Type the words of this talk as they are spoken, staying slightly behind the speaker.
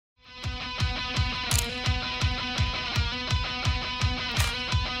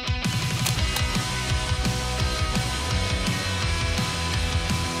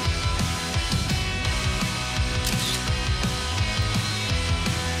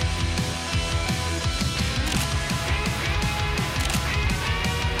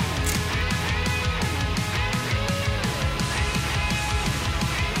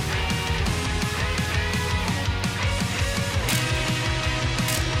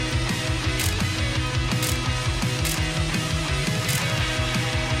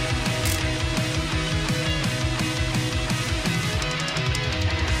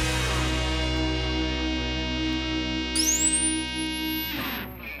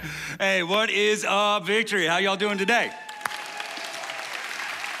Hey, what is up, Victory? How y'all doing today?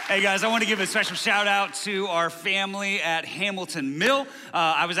 Hey guys, I want to give a special shout out to our family at Hamilton Mill.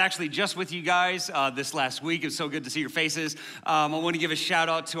 I was actually just with you guys this last week. It's so good to see your faces. I want to give a shout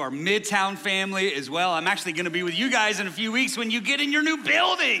out to our Midtown family as well. I'm actually going to be with you guys in a few weeks when you get in your new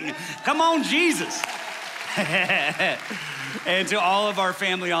building. Come on, Jesus. And to all of our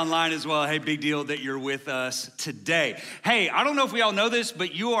family online as well, hey, big deal that you're with us today. Hey, I don't know if we all know this,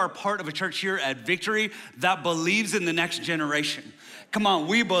 but you are part of a church here at Victory that believes in the next generation. Come on,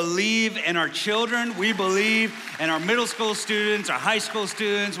 we believe in our children. We believe in our middle school students, our high school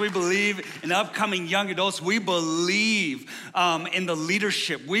students. We believe in the upcoming young adults. We believe in the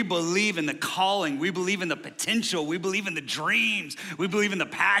leadership. We believe in the calling. We believe in the potential. We believe in the dreams. We believe in the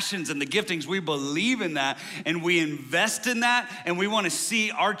passions and the giftings. We believe in that, and we invest in that, and we want to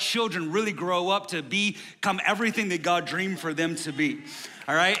see our children really grow up to become everything that God dreamed for them to be.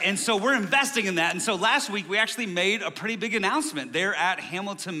 All right, and so we're investing in that. And so last week, we actually made a pretty big announcement there at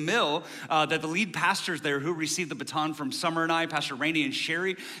Hamilton Mill that the lead pastors there who received the baton from Summer and I, Pastor Rainey and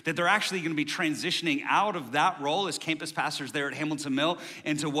Sherry, that they're actually gonna be transitioning out of that role as campus pastors there at Hamilton Mill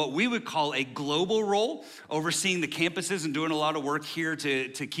into what we would call a global role, overseeing the campuses and doing a lot of work here to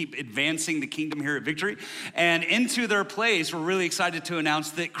keep advancing the kingdom here at Victory. And into their place, we're really excited to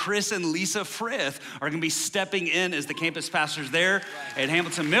announce that Chris and Lisa Frith are gonna be stepping in as the campus pastors there at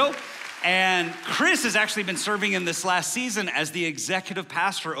Hamilton Mill. And Chris has actually been serving in this last season as the executive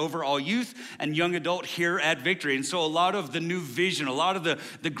pastor over all youth and young adult here at Victory. And so a lot of the new vision, a lot of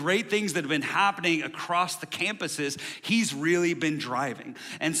the great things that have been happening across the campuses, he's really been driving.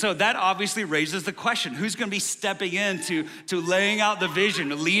 And so that obviously raises the question, who's gonna be stepping into laying out the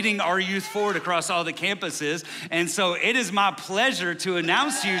vision, leading our youth forward across all the campuses? And so it is my pleasure to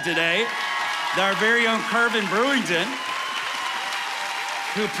announce to you today that our very own Kervin Brewington,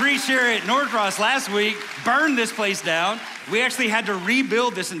 who preached here at Norcross last week, burned this place down. We actually had to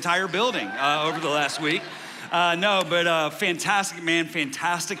rebuild this entire building over the last week. Fantastic man,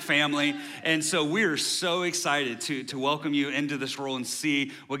 fantastic family. And so we're so excited to welcome you into this role and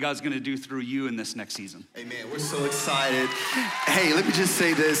see what God's gonna do through you in this next season. Amen, we're so excited. Hey, let me just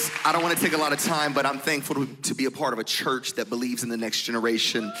say this. I don't wanna take a lot of time, but I'm thankful to be a part of a church that believes in the next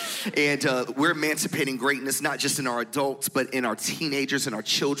generation. And we're emancipating greatness, not just in our adults, but in our teenagers and our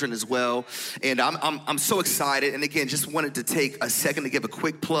children as well. And I'm so excited. And again, just wanted to take a second to give a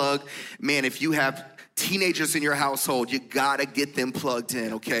quick plug. Man, if you have teenagers in your household, you gotta get them plugged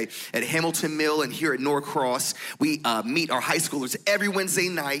in, okay? At Hamilton Mill and here at Norcross, we meet our high schoolers every Wednesday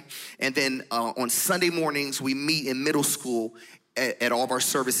night, and then on Sunday mornings, we meet in middle school at all of our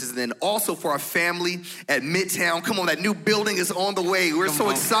services. And then also for our family at Midtown. Come on, that new building is on the way. We're so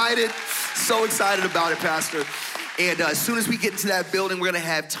excited about it, Pastor. And as soon as we get into that building, we're gonna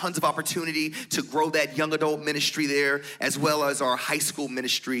have tons of opportunity to grow that young adult ministry there, as well as our high school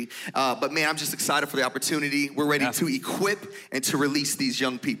ministry. But man, I'm just excited for the opportunity. We're ready to equip and to release these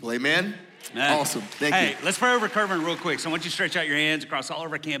young people, amen? Man. Awesome, thank you. Hey, let's pray over Kervin real quick. So I want you to stretch out your hands across all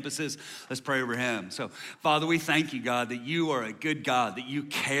of our campuses. Let's pray over him. So Father, we thank you, God, that you are a good God, that you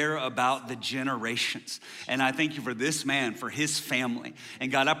care about the generations. And I thank you for this man, for his family. And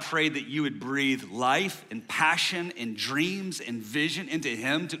God, I pray that you would breathe life and passion and dreams and vision into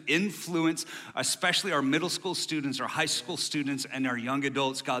him to influence, especially our middle school students, our high school students, and our young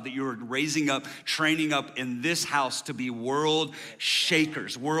adults, God, that you are raising up, training up in this house to be world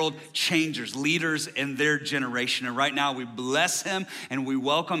shakers, world changers, leaders in their generation. And right now we bless him and we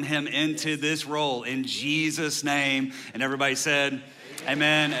welcome him into this role in Jesus' name. And everybody said,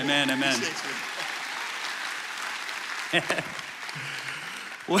 amen, amen, amen.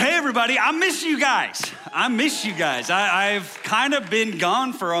 Well, hey everybody, I miss you guys. I've kind of been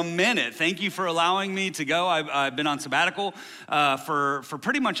gone for a minute. Thank you for allowing me to go. I've been on sabbatical for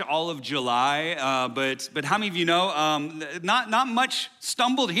pretty much all of July. But how many of you know, not much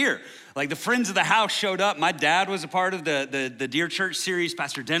stumbled here. Like the friends of the house showed up. My dad was a part of the Dear Church series.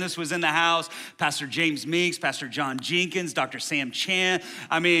 Pastor Dennis was in the house. Pastor James Meeks, Pastor John Jenkins, Dr. Sam Chan.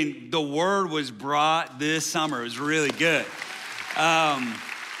 I mean, the word was brought this summer. It was really good.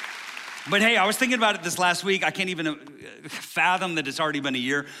 But hey, I was thinking about it this last week. I can't even fathom that it's already been a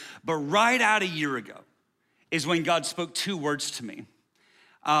year. But right out a year ago is when God spoke two words to me.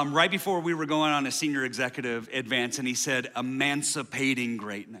 Right before we were going on a senior executive advance, and he said, emancipating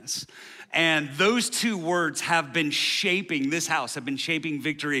greatness. And those two words have been shaping this house, have been shaping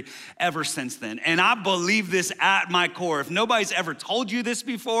Victory ever since then. And I believe this at my core. If nobody's ever told you this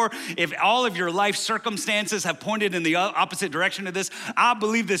before, if all of your life circumstances have pointed in the opposite direction of this, I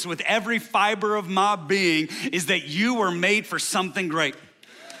believe this with every fiber of my being, is that you were made for something great.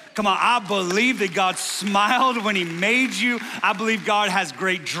 Come on, I believe that God smiled when he made you. I believe God has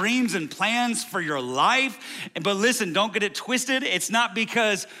great dreams and plans for your life. But listen, don't get it twisted. It's not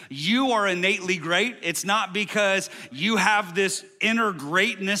because you are innately great. It's not because you have this inner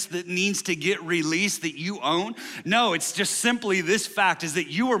greatness that needs to get released that you own. No, it's just simply this fact is that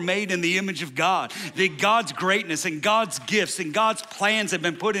you were made in the image of God, that God's greatness and God's gifts and God's plans have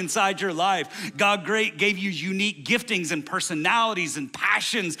been put inside your life. God gave you unique giftings and personalities and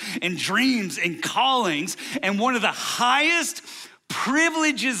passions and dreams and callings. And one of the highest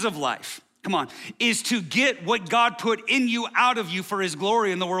privileges of life, come on, is to get what God put in you out of you for his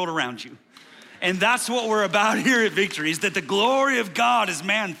glory in the world around you. And that's what we're about here at Victory, is that the glory of God is,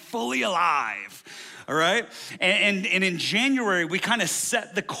 man, fully alive, all right? And in January, we kind of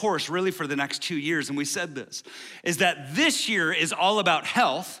set the course really for the next 2 years, and we said this, is that this year is all about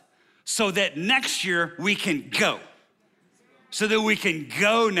health so that next year we can go. So that we can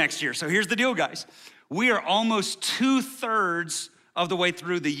go next year. So here's the deal, guys. We are almost 2/3 of the way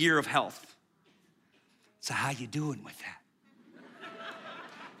through the year of health. So how you doing with that?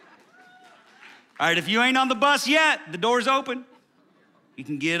 All right, if you ain't on the bus yet, the door's open. You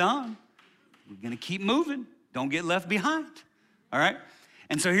can get on. We're gonna keep moving. Don't get left behind, all right?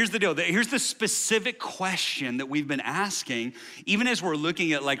 And so here's the deal. Here's the specific question that we've been asking, even as we're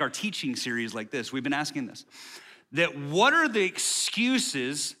looking at like our teaching series like this, we've been asking this, that what are the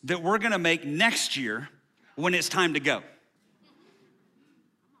excuses that we're gonna make next year when it's time to go?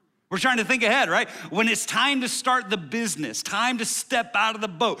 We're trying to think ahead, right? When it's time to start the business, time to step out of the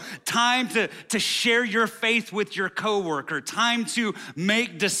boat, time to share your faith with your coworker, time to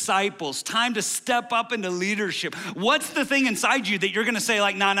make disciples, time to step up into leadership. What's the thing inside you that you're gonna say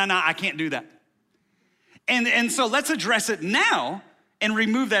like, no, I can't do that? And so let's address it now and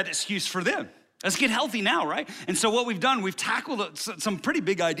remove that excuse for them. Let's get healthy now, right? And so what we've done, we've tackled some pretty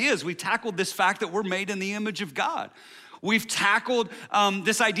big ideas. We've tackled this fact that we're made in the image of God. We've tackled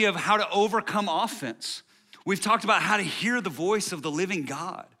this idea of how to overcome offense. We've talked about how to hear the voice of the living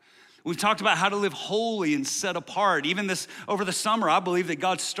God. We've talked about how to live holy and set apart. Even this over the summer, I believe that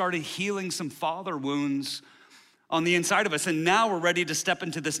God started healing some father wounds on the inside of us. And now we're ready to step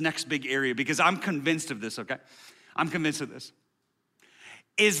into this next big area because I'm convinced of this, okay? I'm convinced of this.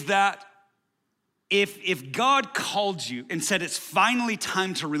 Is that if God called you and said it's finally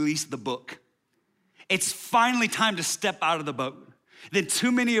time to release the book, it's finally time to step out of the boat, then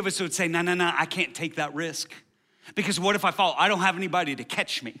too many of us would say, no, I can't take that risk. Because what if I fall? I don't have anybody to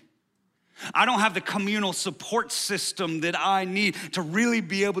catch me. I don't have the communal support system that I need to really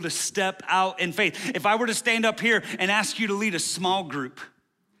be able to step out in faith. If I were to stand up here and ask you to lead a small group,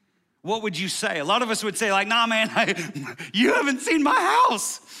 what would you say? A lot of us would say like, nah, man, you haven't seen my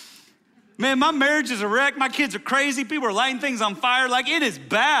house. Man, my marriage is a wreck. My kids are crazy. People are lighting things on fire. Like, it is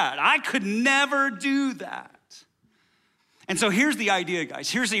bad. I could never do that. And so here's the idea, guys.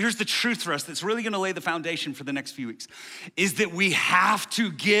 Here's the truth for us that's really gonna lay the foundation for the next few weeks, is that we have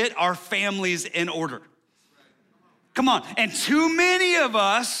to get our families in order. Come on. And too many of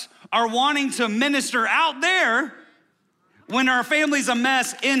us are wanting to minister out there when our family's a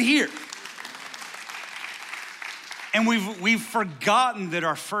mess in here. And we've forgotten that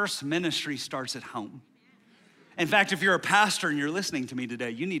our first ministry starts at home. In fact, if you're a pastor and you're listening to me today,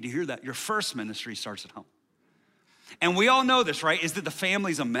 you need to hear that. Your first ministry starts at home. And we all know this, right? Is that the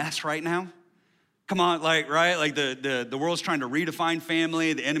family's a mess right now? Come on, right? Like the world's trying to redefine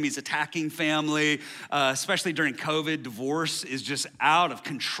family. The enemy's attacking family, especially during COVID. Divorce is just out of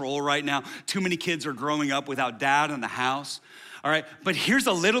control right now. Too many kids are growing up without dad in the house, all right? But here's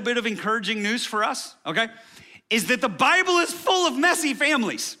a little bit of encouraging news for us, okay? Is that the Bible is full of messy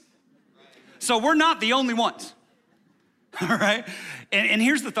families. So we're not the only ones, all right? And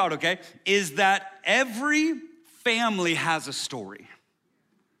here's the thought, okay? Is that every family has a story,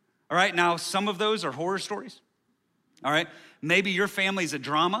 all right? Now, some of those are horror stories, all right? Maybe your family's a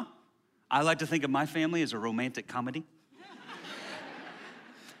drama. I like to think of my family as a romantic comedy.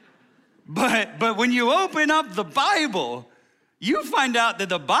 But when you open up the Bible, you find out that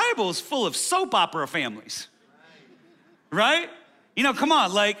the Bible's full of soap opera families. Right? You know, come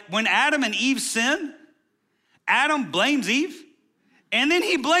on, like when Adam and Eve sin, Adam blames Eve, and then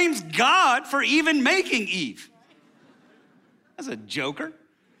he blames God for even making Eve. That's a joker.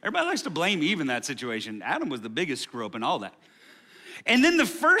 Everybody likes to blame Eve in that situation. Adam was the biggest screw up in all that. And then the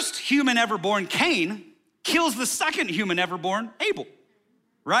first human ever born, Cain, kills the second human ever born, Abel,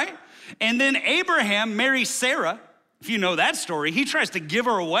 right? And then Abraham marries Sarah. If you know that story, he tries to give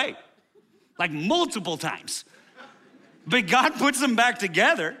her away like multiple times. But God puts them back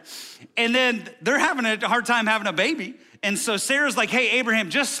together, and then they're having a hard time having a baby. And so Sarah's like, hey, Abraham,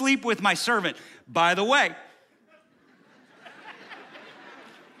 just sleep with my servant. By the way,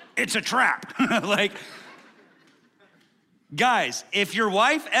 it's a trap. Like, guys, if your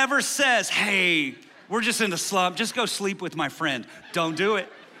wife ever says, hey, we're just in a slump, just go sleep with my friend, don't do it.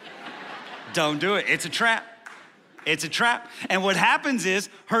 Don't do it. It's a trap. It's a trap. And what happens is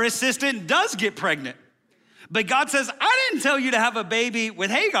her assistant does get pregnant. But God says, I didn't tell you to have a baby with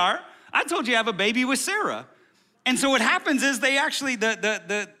Hagar. I told you to have a baby with Sarah. And so what happens is they actually,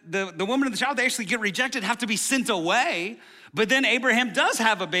 the woman and the child, they actually get rejected, have to be sent away. But then Abraham does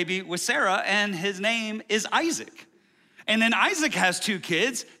have a baby with Sarah, and his name is Isaac. And then Isaac has 2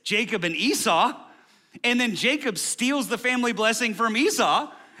 kids, Jacob and Esau. And then Jacob steals the family blessing from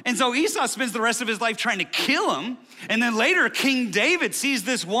Esau. And so Esau spends the rest of his life trying to kill him. And then later, King David sees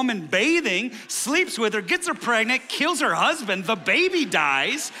this woman bathing, sleeps with her, gets her pregnant, kills her husband, the baby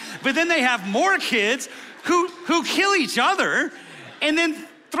dies. But then they have more kids who kill each other and then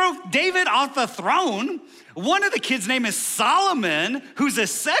throw David off the throne. One of the kids' name is Solomon, who's a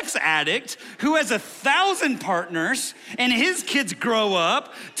sex addict, who has 1,000 partners, and his kids grow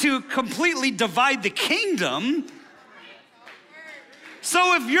up to completely divide the kingdom.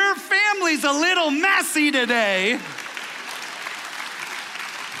 So if your family's a little messy today,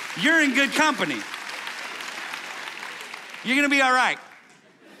 you're in good company. You're gonna be all right.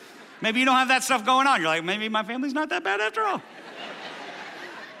 Maybe you don't have that stuff going on. You're like, maybe my family's not that bad after all.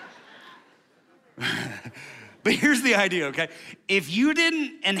 But here's the idea, okay? If you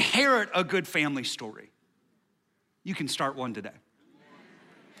didn't inherit a good family story, you can start one today.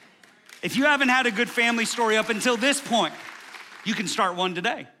 If you haven't had a good family story up until this point, you can start one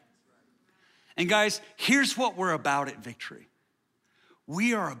today. And guys, here's what we're about at Victory.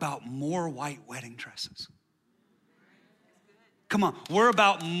 We are about more white wedding dresses. Come on, we're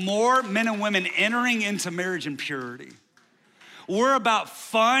about more men and women entering into marriage in purity. We're about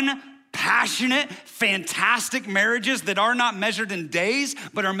fun, passionate, fantastic marriages that are not measured in days,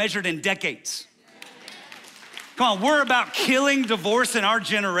 but are measured in decades. Come on, we're about killing divorce in our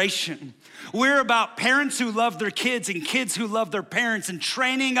generation. We're about parents who love their kids and kids who love their parents and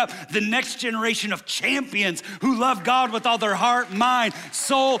training up the next generation of champions who love God with all their heart, mind,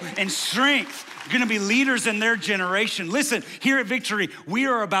 soul, and strength. Gonna be leaders in their generation. Listen, here at Victory, we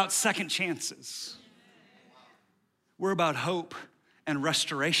are about second chances. We're about hope and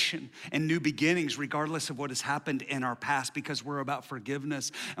restoration and new beginnings, regardless of what has happened in our past, because we're about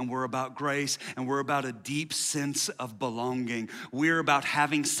forgiveness and we're about grace and we're about a deep sense of belonging. We're about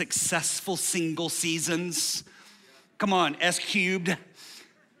having successful single seasons. Come on, S cubed.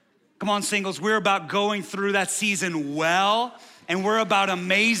 Come on, singles. We're about going through that season well, and we're about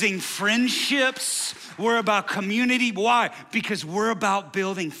amazing friendships. We're about community. Why? Because we're about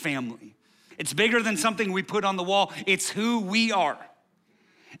building family. It's bigger than something we put on the wall. It's who we are.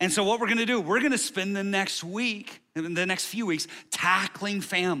 And so what we're gonna do, we're gonna spend the next week, the next few weeks, tackling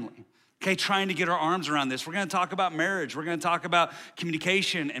family, okay? Trying to get our arms around this. We're gonna talk about marriage. We're gonna talk about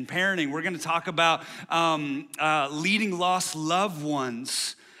communication and parenting. We're gonna talk about leading lost loved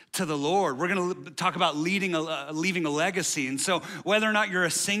ones to the Lord. We're gonna talk about leaving a legacy. And so whether or not you're a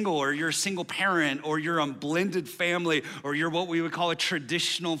single or you're a single parent or you're a blended family or you're what we would call a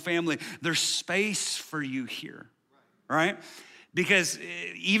traditional family, there's space for you here, right? Because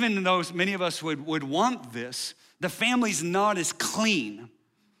even though many of us would want this, the family's not as clean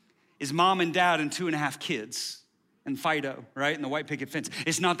as mom and dad and 2.5 kids and Fido, right? And the white picket fence.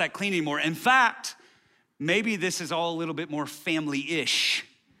 It's not that clean anymore. In fact, maybe this is all a little bit more family-ish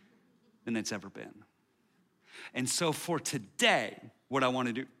than it's ever been. And so for today, what I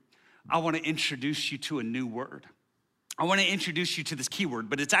wanna do, I wanna introduce you to a new word. I wanna introduce you to this keyword,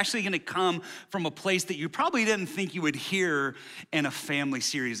 but it's actually gonna come from a place that you probably didn't think you would hear in a family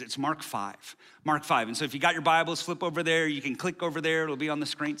series. It's Mark 5. Mark 5. And so if you got your Bibles, flip over there. You can click over there. It'll be on the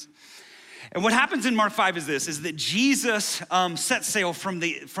screens. And what happens in Mark 5 is this, is that Jesus set sail from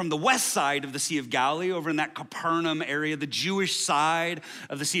the west side of the Sea of Galilee, over in that Capernaum area, the Jewish side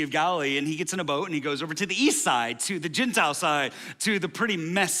of the Sea of Galilee, and he gets in a boat and he goes over to the east side, to the Gentile side, to the pretty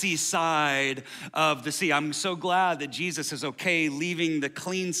messy side of the sea. I'm so glad that Jesus is okay leaving the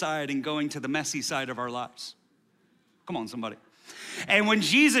clean side and going to the messy side of our lives. Come on, somebody. And when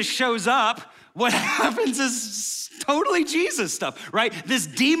Jesus shows up, what happens is totally Jesus stuff, right? This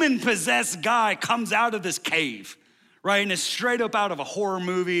demon-possessed guy comes out of this cave, right? And it's straight up out of a horror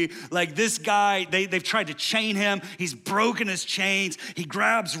movie. Like this guy, they've tried to chain him. He's broken his chains. He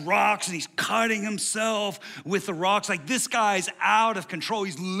grabs rocks and he's cutting himself with the rocks. Like this guy's out of control.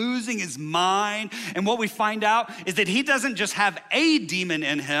 He's losing his mind. And what we find out is that he doesn't just have a demon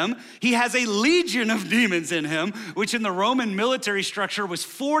in him. He has a legion of demons in him, which in the Roman military structure was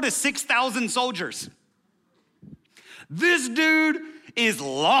 4,000 to 6,000 soldiers. This dude is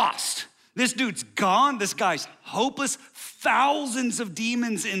lost. This dude's gone. This guy's hopeless. Thousands of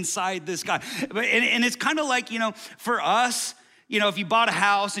demons inside this guy. And it's kind of like, for us, if you bought a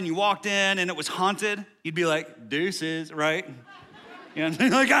house and you walked in and it was haunted, you'd be like, deuces, right?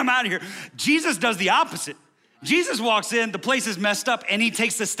 Like, I'm out of here. Jesus does the opposite. Jesus walks in, the place is messed up, and he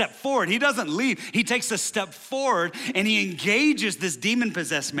takes a step forward. He doesn't leave. He takes a step forward, and he engages this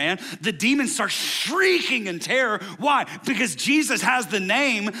demon-possessed man. The demon starts shrieking in terror. Why? Because Jesus has the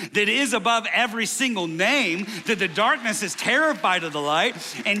name that is above every single name, that the darkness is terrified of the light,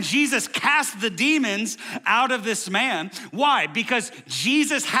 and Jesus casts the demons out of this man. Why? Because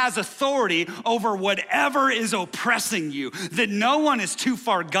Jesus has authority over whatever is oppressing you, that no one is too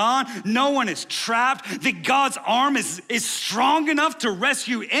far gone, no one is trapped, that God's arm is strong enough to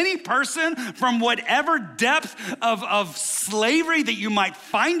rescue any person from whatever depth of slavery that you might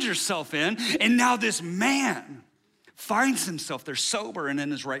find yourself in. And now this man finds himself there sober and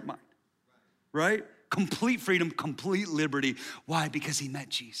in his right mind, right? Complete freedom, complete liberty. Why? Because he met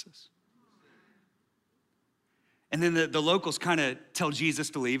Jesus. And then the locals kind of tell Jesus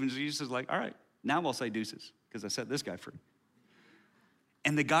to leave, and Jesus is like, all right, now I'll say deuces because I set this guy free.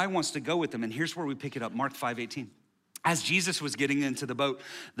 And the guy wants to go with them. And here's where we pick it up, Mark 5:18. As Jesus was getting into the boat,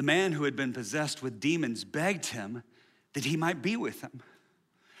 the man who had been possessed with demons begged him that he might be with him.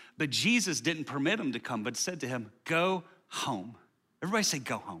 But Jesus didn't permit him to come, but said to him, go home. Everybody say,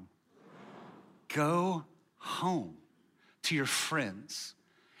 go home. Go home to your friends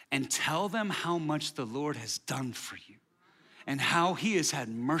and tell them how much the Lord has done for you and how he has had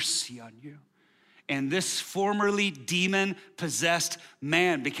mercy on you. And this formerly demon-possessed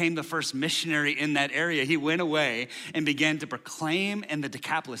man became the first missionary in that area. He went away and began to proclaim in the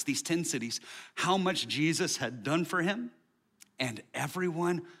Decapolis, these 10 cities, how much Jesus had done for him, and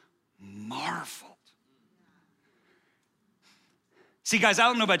everyone marveled. See, guys, I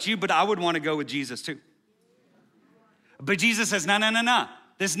don't know about you, but I would want to go with Jesus too. But Jesus says, no.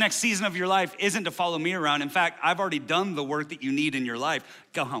 This next season of your life isn't to follow me around. In fact, I've already done the work that you need in your life.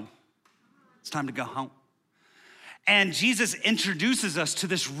 Go home. It's time to go home. And Jesus introduces us to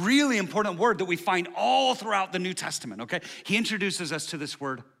this really important word that we find all throughout the New Testament, okay? He introduces us to this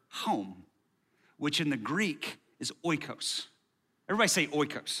word home, which in the Greek is oikos. Everybody say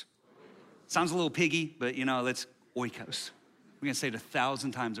oikos. Sounds a little piggy, but let's oikos. We're gonna say it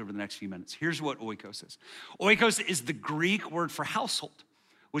 1,000 times over the next few minutes. Here's what oikos is. Oikos is the Greek word for household,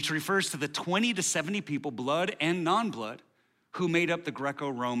 which refers to the 20 to 70 people, blood and non-blood, who made up the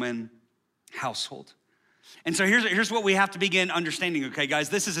Greco-Roman household. And so here's what we have to begin understanding, okay, guys?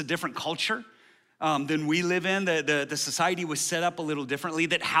 This is a different culture than we live in. The society was set up a little differently.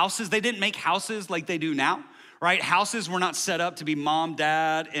 That houses, they didn't make houses like they do now, right? Houses were not set up to be mom,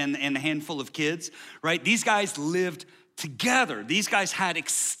 dad, and a handful of kids, right? These guys lived together. These guys had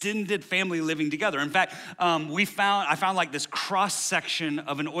extended family living together. In fact, I found like this cross section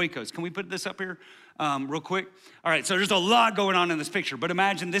of an oikos. Can we put this up here real quick? All right, so there's a lot going on in this picture, but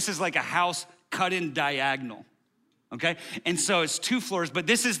imagine this is like a house cut in diagonal, okay? And so it's 2 floors, but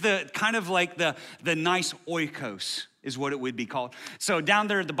this is the kind of like the nice oikos is what it would be called. So down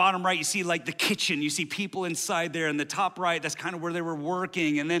there at the bottom right, you see like the kitchen. You see people inside there. And the top right, that's kind of where they were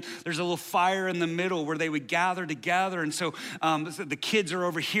working. And then there's a little fire in the middle where they would gather together. And so the kids are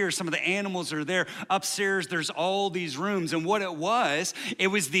over here. Some of the animals are there. Upstairs, there's all these rooms. And what it was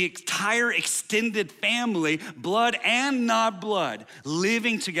the entire extended family, blood and not blood,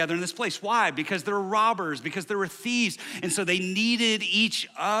 living together in this place. Why? Because there were robbers, because there were thieves. And so they needed each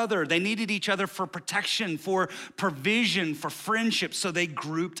other. They needed each other for protection, for provision, for friendship, so they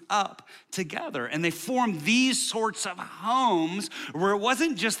grouped up together and they formed these sorts of homes where it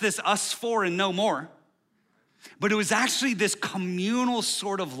wasn't just this us four and no more, but it was actually this communal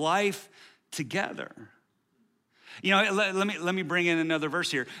sort of life together. Let me bring in another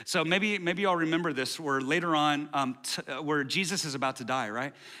verse here. So maybe y'all remember this, where later on, where Jesus is about to die,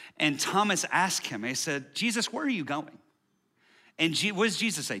 right? And Thomas asked him, he said, Jesus, where are you going? And what does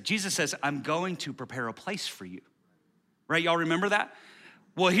Jesus say? Jesus says, I'm going to prepare a place for you. Right, y'all remember that?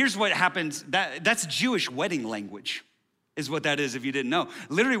 Well, here's what happens. That's Jewish wedding language, is what that is if you didn't know.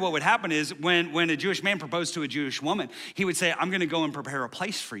 Literally what would happen is when a Jewish man proposed to a Jewish woman, he would say, I'm gonna go and prepare a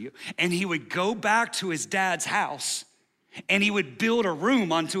place for you. And he would go back to his dad's house and he would build a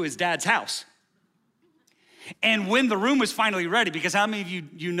room onto his dad's house. And when the room was finally ready, because how many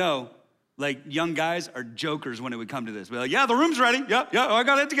of you know, like young guys are jokers when it would come to this. We're like, yeah, the room's ready. Yeah, I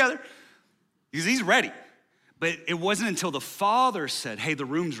got it together. Because he's ready. But it wasn't until the father said, hey, the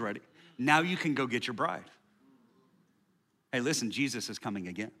room's ready. Now you can go get your bride. Hey, listen, Jesus is coming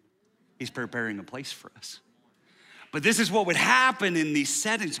again. He's preparing a place for us. But this is what would happen in these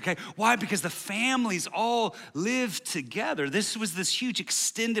settings, okay? Why? Because the families all lived together. This was this huge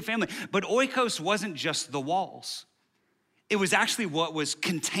extended family. But oikos wasn't just the walls. It was actually what was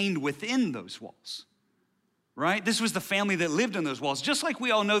contained within those walls, right? This was the family that lived in those walls. Just like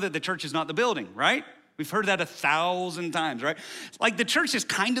we all know that the church is not the building, right? We've heard that 1,000 times, right? Like the church is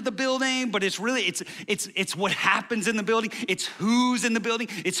kind of the building, but it's really, it's what happens in the building. It's who's in the building.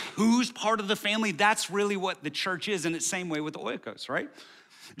 It's who's part of the family. That's really what the church is. And it's the same way with the oikos, right?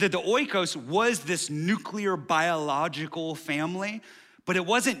 That the oikos was this nuclear biological family, but it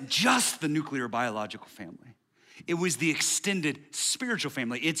wasn't just the nuclear biological family. It was the extended spiritual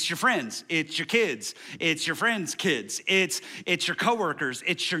family. It's your friends, it's your kids, it's your friends' kids, it's your coworkers,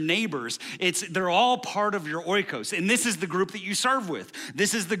 it's your neighbors. They're all part of your oikos. And this is the group that you serve with.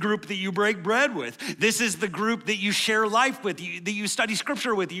 This is the group that you break bread with. This is the group that you share life with, that you study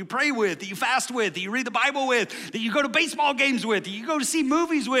scripture with, that you pray with, that you fast with, that you read the Bible with, that you go to baseball games with, that you go to see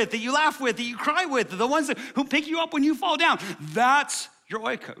movies with, that you laugh with, that you cry with, the ones who pick you up when you fall down. That's your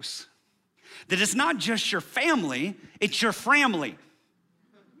oikos. That it's not just your family, it's your family,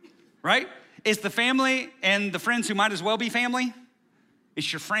 right? It's the family and the friends who might as well be family.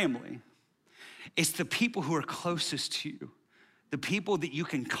 It's your family. It's the people who are closest to you, the people that you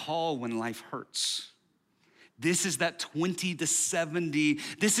can call when life hurts. This is that 20 to 70,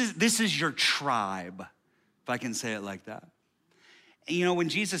 this is your tribe, if I can say it like that. You know, when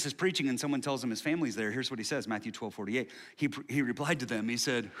Jesus is preaching and someone tells him his family's there, here's what he says, Matthew 12:48. He replied to them, he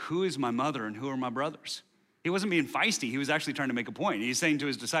said, who is my mother and who are my brothers? He wasn't being feisty, he was actually trying to make a point. He's saying to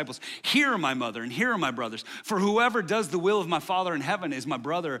his disciples, here are my mother and here are my brothers. For whoever does the will of my Father in heaven is my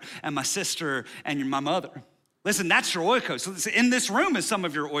brother and my sister and my mother. Listen, that's your oikos. In this room is some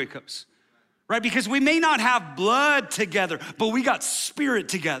of your oikos, right? Because we may not have blood together, but we got spirit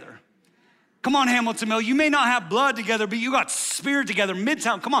together. Come on, Hamilton Mill, you may not have blood together, but you got spirit together.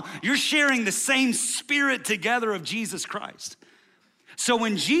 Midtown, come on, you're sharing the same spirit together of Jesus Christ. So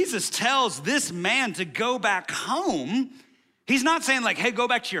when Jesus tells this man to go back home, he's not saying like, hey, go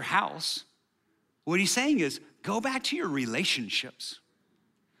back to your house. What he's saying is, go back to your relationships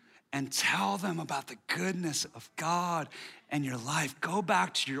and tell them about the goodness of God and your life. Go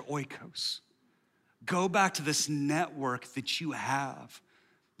back to your oikos. Go back to this network that you have.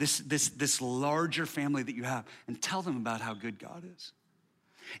 This larger family that you have, and tell them about how good God is.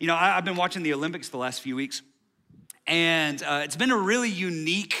 You know, I've been watching the Olympics the last few weeks, and it's been a really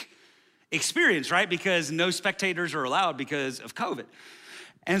unique experience, right? Because no spectators are allowed because of COVID.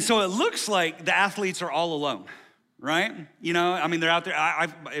 And so it looks like the athletes are all alone, right? You know, I mean, they're out there.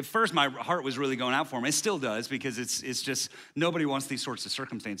 At first, my heart was really going out for them. It still does, because it's just, nobody wants these sorts of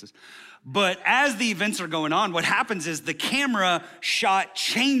circumstances. But as the events are going on, what happens is the camera shot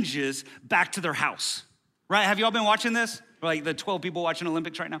changes back to their house, right? Have you all been watching this? Like the 12 people watching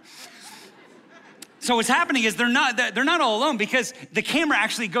Olympics right now? So what's happening is they're not all alone, because the camera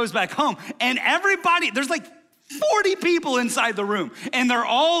actually goes back home, and everybody, there's like 40 people inside the room, and they're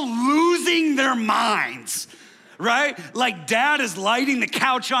all losing their minds. Right? Like dad is lighting the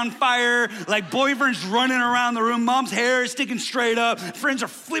couch on fire, like boyfriend's running around the room, mom's hair is sticking straight up, friends are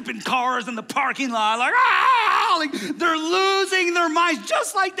flipping cars in the parking lot, like, ah! Like they're losing their minds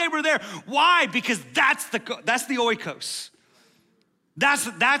just like they were there. Why? Because that's the oikos. That's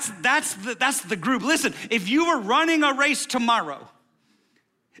the group. Listen, if you were running a race tomorrow,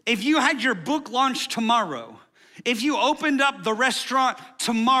 if you had your book launch tomorrow, if you opened up the restaurant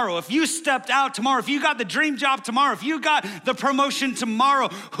tomorrow, if you stepped out tomorrow, if you got the dream job tomorrow, if you got the promotion tomorrow,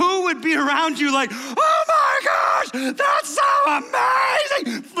 who would be around you like, oh my gosh, that's so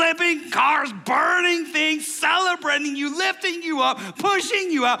amazing? Flipping cars, burning things, celebrating you, lifting you up,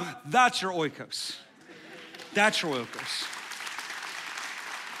 pushing you out. That's your oikos. That's your oikos.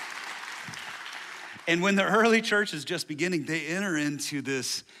 And when the early church is just beginning, they enter into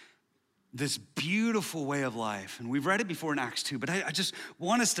this beautiful way of life. And we've read it before in Acts 2, but I just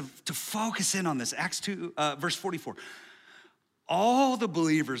want us to focus in on this. Acts 2, verse 44. All the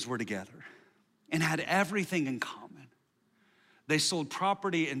believers were together and had everything in common. They sold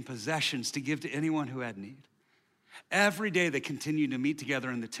property and possessions to give to anyone who had need. Every day they continued to meet together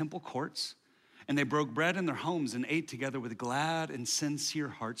in the temple courts And they broke bread in their homes and ate together with glad and sincere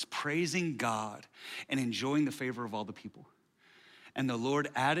hearts, praising God and enjoying the favor of all the people. And the Lord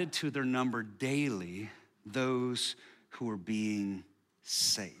added to their number daily those who were being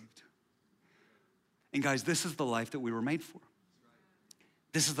saved. And guys, this is the life that we were made for.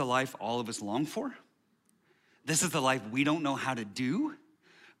 This is the life all of us long for. This is the life we don't know how to do,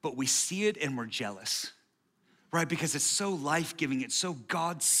 but we see it and we're jealous, right? Because it's so life-giving, it's so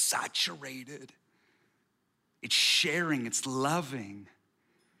God-saturated. It's sharing, it's loving.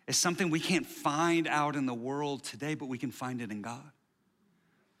 It's something we can't find out in the world today, but we can find it in God.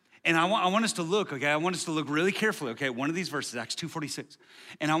 And I want us to look, okay? I want us to look really carefully, okay? One of these verses, Acts 2:46.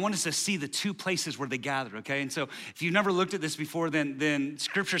 And I want us to see the two places where they gathered, okay? And so if you've never looked at this before, then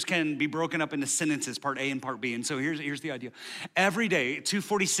scriptures can be broken up into sentences, part A and part B. And so here's the idea. Every day,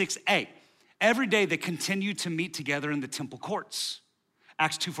 246a, every day they continued to meet together in the temple courts.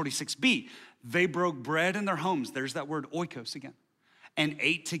 Acts 2:46b, they broke bread in their homes. There's that word oikos again. And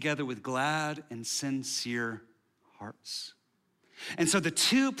ate together with glad and sincere hearts. And so the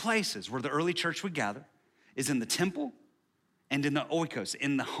two places where the early church would gather is in the temple and in the oikos,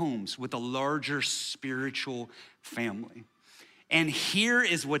 in the homes with a larger spiritual family. And here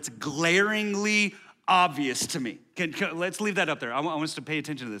is what's glaringly obvious to me. Let's leave that up there. I want us to pay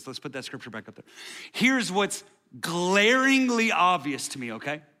attention to this. Let's put that scripture back up there. Here's what's glaringly obvious to me,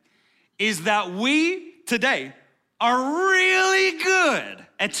 okay? Is that we today are really good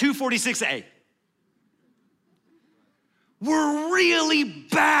at 246a. We're really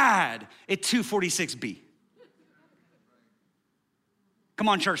bad at 246b. Come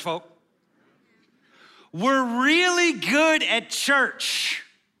on, church folk. We're really good at church.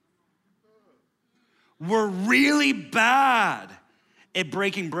 We're really bad at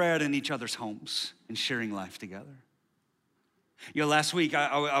breaking bread in each other's homes and sharing life together. You know, last week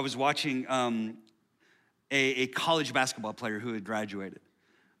I was watching a college basketball player who had graduated,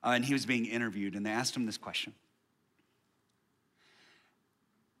 and he was being interviewed, and they asked him this question.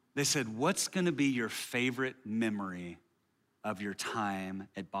 They said, what's gonna be your favorite memory of your time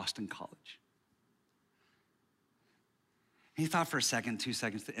at Boston College? He thought for a second, 2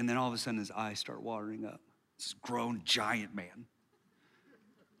 seconds, and then all of a sudden his eyes start watering up. This grown giant man.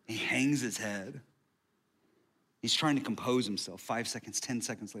 He hangs his head. He's trying to compose himself. 5 seconds, 10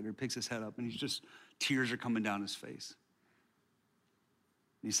 seconds later, he picks his head up and tears are coming down his face.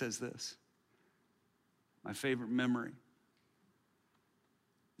 And he says this, my favorite memory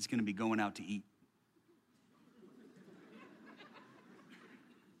is gonna be going out to eat.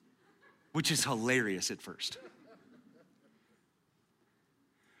 Which is hilarious at first.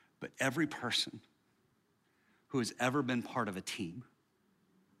 But every person who has ever been part of a team,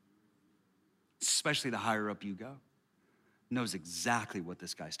 especially the higher up you go, knows exactly what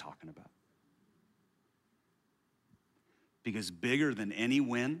this guy's talking about. Because bigger than any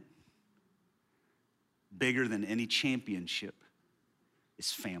win, bigger than any championship,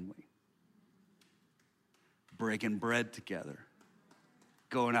 is family. Breaking bread together,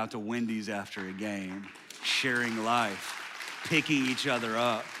 going out to Wendy's after a game, sharing life, picking each other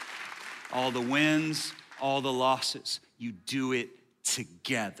up. All the wins, all the losses, you do it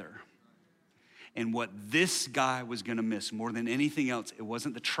together. And what this guy was gonna miss more than anything else, it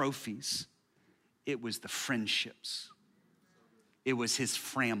wasn't the trophies, it was the friendships. It was his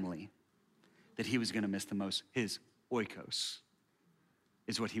family that he was gonna miss the most. His oikos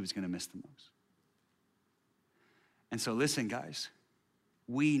is what he was gonna miss the most. And so listen, guys,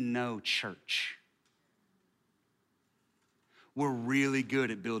 we know church. We're really good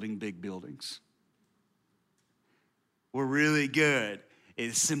at building big buildings. We're really good at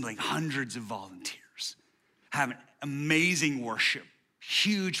assembling hundreds of volunteers, having amazing worship,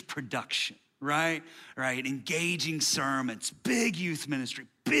 huge production, right? Engaging sermons, big youth ministry,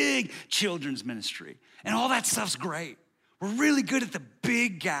 big children's ministry, and all that stuff's great. We're really good at the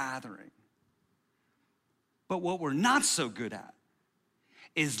big gathering. But what we're not so good at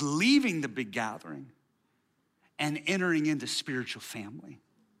is leaving the big gathering and entering into spiritual family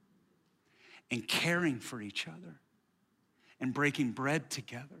and caring for each other and breaking bread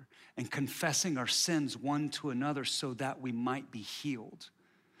together and confessing our sins one to another so that we might be healed,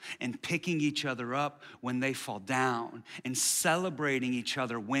 and picking each other up when they fall down, and celebrating each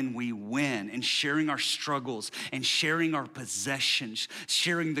other when we win, and sharing our struggles and sharing our possessions,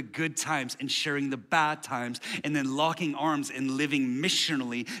 sharing the good times and sharing the bad times, and then locking arms and living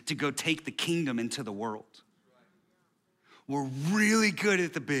missionally to go take the kingdom into the world. We're really good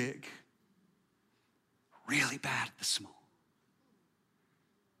at the big, really bad at the small.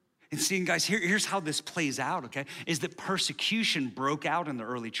 And seeing, guys, here's how this plays out, okay, is that persecution broke out in the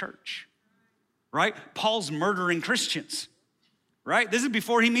early church. right? Paul's murdering Christians, right? This is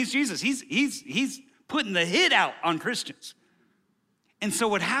before he meets Jesus. He's putting the hit out on Christians. And so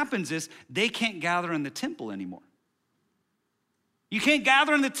what happens is they can't gather in the temple anymore. You can't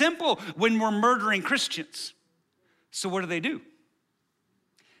gather in the temple when we're murdering Christians. So what do?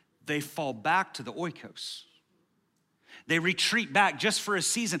 They fall back to the oikos. They retreat back just for a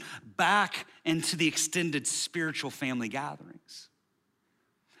season, back into the extended spiritual family gatherings.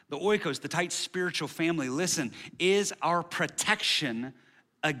 The oikos, the tight spiritual family, listen, is our protection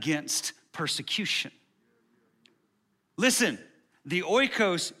against persecution. Listen, the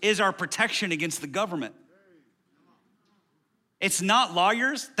oikos is our protection against the government. It's not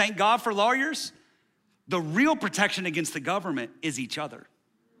lawyers. Thank God for lawyers. The real protection against the government is each other.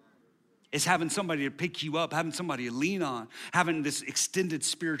 It's having somebody to pick you up, having somebody to lean on, having this extended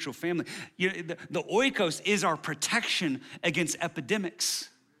spiritual family. The oikos is our protection against epidemics.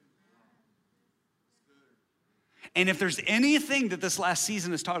 And if there's anything that this last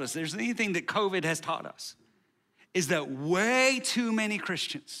season has taught us, there's anything that COVID has taught us, is that way too many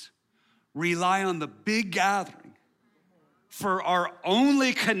Christians rely on the big gathering for our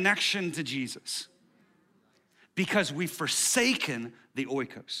only connection to Jesus because we've forsaken the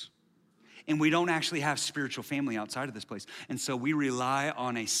oikos. And we don't actually have spiritual family outside of this place. And so we rely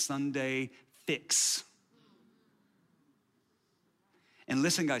on a Sunday fix. And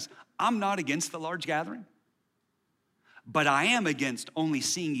listen, guys, I'm not against the large gathering, but I am against only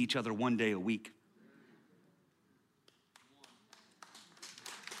seeing each other one day a week.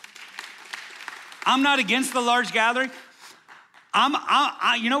 I'm not against the large gathering.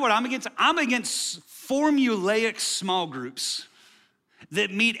 You know what I'm against? I'm against formulaic small groups that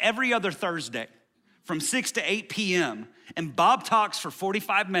meet every other Thursday from 6 to 8 p.m. And Bob talks for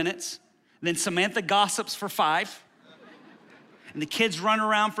 45 minutes, then Samantha gossips for 5, and the kids run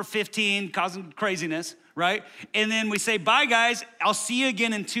around for 15, causing craziness, right? And then we say, bye guys, I'll see you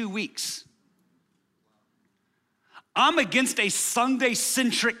again in 2 weeks. I'm against a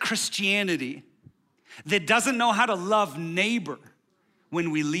Sunday-centric Christianity that doesn't know how to love neighbor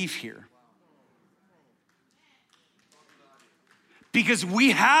when we leave here. Because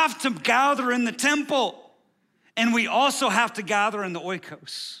we have to gather in the temple, and we also have to gather in the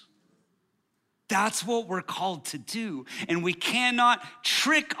oikos. That's what we're called to do. And we cannot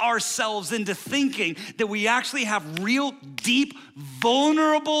trick ourselves into thinking that we actually have real, deep,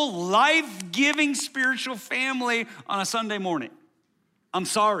 vulnerable, life-giving spiritual family on a Sunday morning. I'm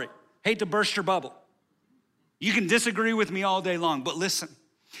sorry. Hate to burst your bubble. You can disagree with me all day long, but listen,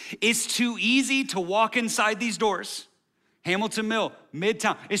 it's too easy to walk inside these doors. Hamilton Mill,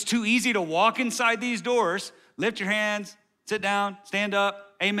 Midtown. It's too easy to walk inside these doors, lift your hands, sit down, stand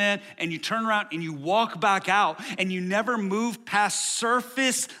up, amen, and you turn around and you walk back out and you never move past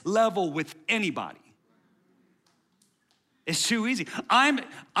surface level with anybody. It's too easy. I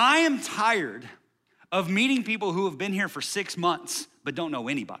am tired of meeting people who have been here for 6 months but don't know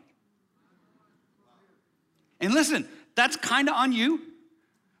anybody. And listen, that's kind of on you,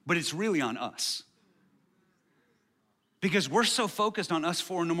 but it's really on us. Because we're so focused on us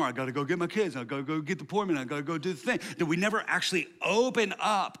 4 in the morning. I gotta go get my kids. I gotta go get the appointment. I gotta go do the thing. That we never actually open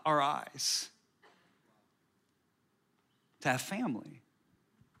up our eyes to have family.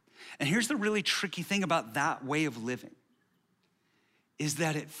 And here's the really tricky thing about that way of living is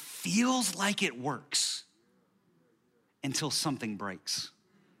that it feels like it works until something breaks.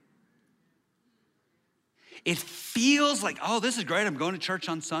 It feels like, oh, this is great. I'm going to church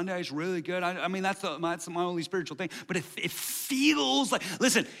on Sunday. It's really good. I mean, that's my only spiritual thing. But it feels like,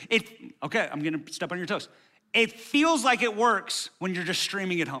 listen, okay, I'm going to step on your toes. It feels like it works when you're just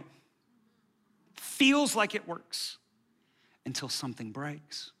streaming at home. Feels like it works until something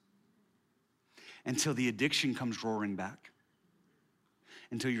breaks. Until the addiction comes roaring back.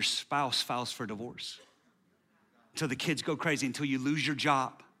 Until your spouse files for divorce. Until the kids go crazy. Until you lose your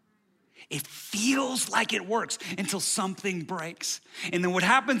job. It feels like it works until something breaks. And then what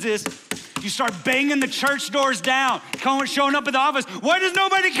happens is you start banging the church doors down, showing up at the office. Why does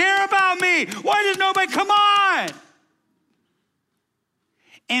nobody care about me? Why does nobody, come on?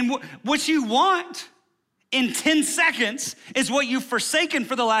 And what you want in 10 seconds is what you've forsaken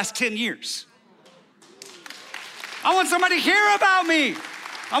for the last 10 years. I want somebody to care about me.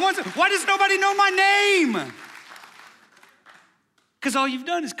 Why does nobody know my name? Because all you've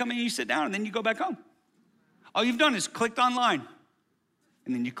done is come in and you sit down and then you go back home. All you've done is clicked online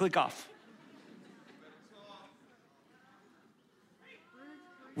and then you click off.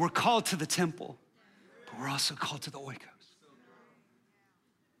 We're called to the temple, but we're also called to the oikos.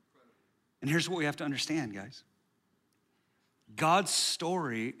 And here's what we have to understand, guys. God's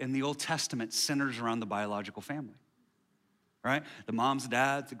story in the Old Testament centers around the biological family, right? The moms,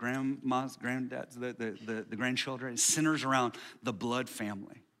 dads, the grandmas, granddads, the grandchildren. It centers around the blood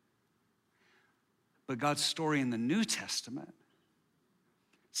family. But God's story in the New Testament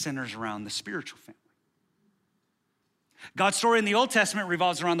centers around the spiritual family. God's story in the Old Testament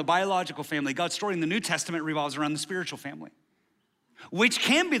revolves around the biological family. God's story in the New Testament revolves around the spiritual family, which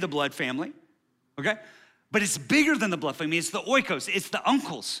can be the blood family, okay? But it's bigger than the blood family. It's the oikos, it's the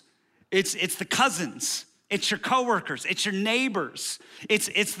uncles, it's the cousins, it's your coworkers, it's your neighbors, it's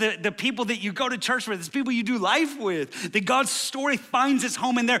the people that you go to church with, it's people you do life with. That God's story finds its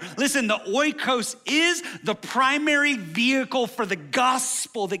home in there. Listen, the oikos is the primary vehicle for the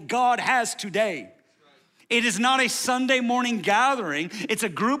gospel that God has today. It is not a Sunday morning gathering. It's a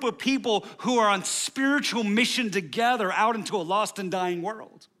group of people who are on spiritual mission together out into a lost and dying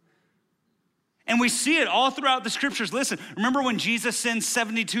world. And we see it all throughout the scriptures. Listen, remember when Jesus sends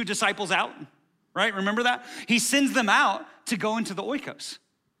 72 disciples out, right? Remember that? He sends them out to go into the oikos.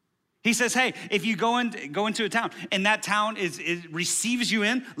 He says, hey, if you go into a town and that town receives you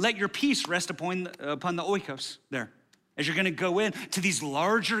in, let your peace rest upon the oikos there. As you're gonna go in to these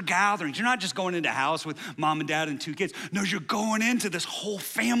larger gatherings, you're not just going into a house with mom and dad and 2 kids. No, you're going into this whole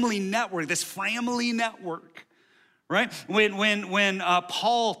family network, right? When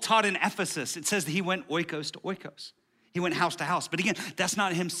Paul taught in Ephesus, it says that he went oikos to oikos. He went house to house. But again, that's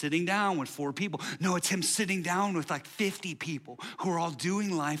not him sitting down with 4 people. No, it's him sitting down with like 50 people who are all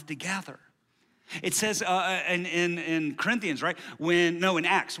doing life together. It says in Corinthians, right? In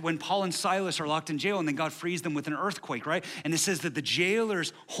Acts, when Paul and Silas are locked in jail and then God frees them with an earthquake, right? And it says that the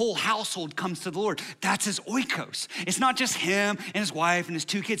jailer's whole household comes to the Lord. That's his oikos. It's not just him and his wife and his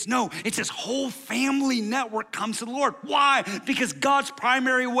 2 kids. No, it's his whole family network comes to the Lord. Why? Because God's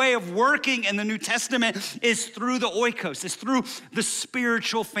primary way of working in the New Testament is through the oikos. It's through the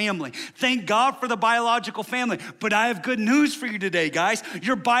spiritual family. Thank God for the biological family. But I have good news for you today, guys.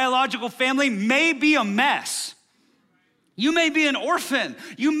 Your biological family may be a mess. You may be an orphan.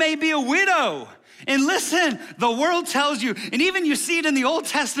 You may be a widow. And listen, the world tells you, and even you see it in the Old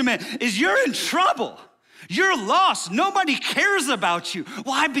Testament, is you're in trouble. You're lost. Nobody cares about you.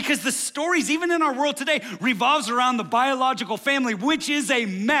 Why? Because the stories, even in our world today, revolves around the biological family, which is a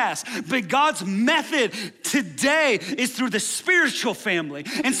mess. But God's method today is through the spiritual family.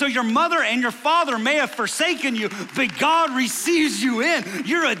 And so your mother and your father may have forsaken you, but God receives you in.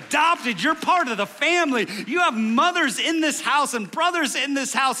 You're adopted. You're part of the family. You have mothers in this house and brothers in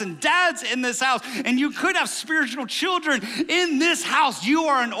this house and dads in this house. And you could have spiritual children in this house. You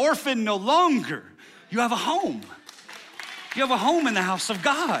are an orphan no longer. You have a home. You have a home in the house of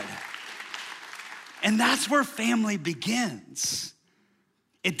God. And that's where family begins.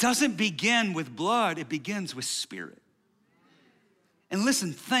 It doesn't begin with blood, it begins with spirit. And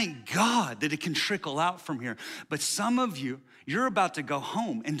listen, thank God that it can trickle out from here. But some of you, you're about to go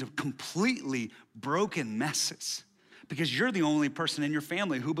home into completely broken messes because you're the only person in your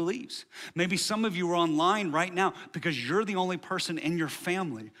family who believes. Maybe some of you are online right now because you're the only person in your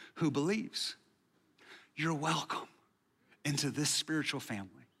family who believes. You're welcome into this spiritual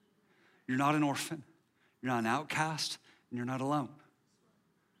family. You're not an orphan, you're not an outcast, and you're not alone.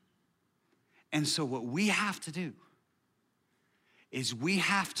 And so what we have to do is we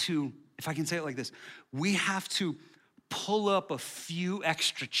have to, if I can say it like this, we have to pull up a few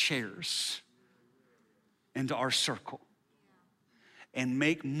extra chairs into our circle and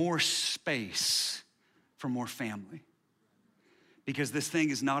make more space for more family. Because this thing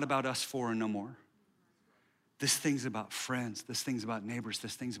is not about us 4 and no more. This thing's about friends. This thing's about neighbors.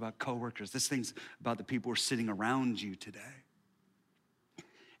 This thing's about coworkers. This thing's about the people who are sitting around you today.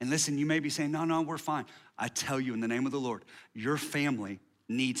 And listen, you may be saying, no, we're fine. I tell you in the name of the Lord, your family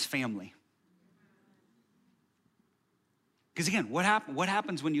needs family. Because again, what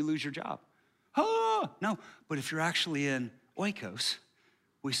happens when you lose your job? Oh, no, but if you're actually in oikos,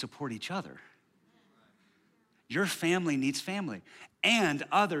 we support each other. Your family needs family, and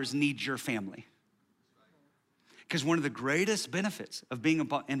others need your family. Because one of the greatest benefits of being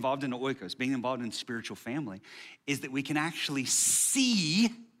involved in oikos, being involved in spiritual family, is that we can actually see,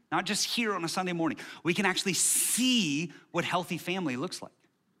 not just hear on a Sunday morning, we can actually see what healthy family looks like.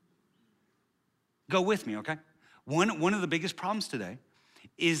 Go with me, okay? One of the biggest problems today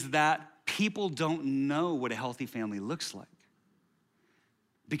is that people don't know what a healthy family looks like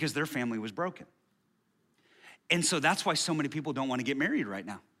because their family was broken. And so that's why so many people don't want to get married right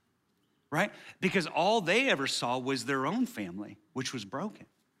now. Right? Because all they ever saw was their own family, which was broken.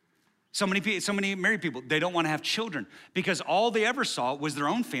 So many married people, they don't want to have children because all they ever saw was their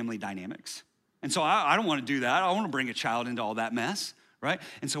own family dynamics. And so I don't want to do that. I don't want to bring a child into all that mess, right?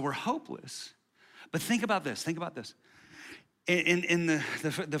 And so we're hopeless. But think about this. In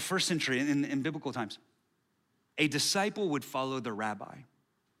the first century, in biblical times, a disciple would follow the rabbi.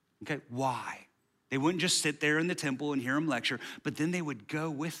 Okay, why? They wouldn't just sit there in the temple and hear him lecture, but then they would go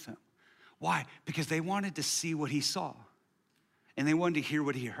with them. Why? Because they wanted to see what he saw, and they wanted to hear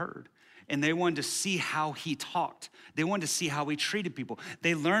what he heard, and they wanted to see how he talked. They wanted to see how he treated people.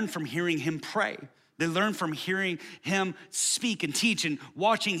 They learned from hearing him pray. They learned from hearing him speak and teach and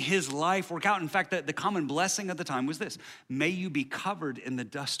watching his life work out. In fact, the common blessing of the time was this: may you be covered in the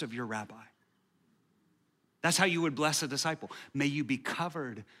dust of your rabbi. That's how you would bless a disciple. May you be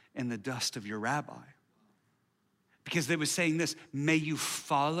covered in the dust of your rabbi. Because they were saying this: may you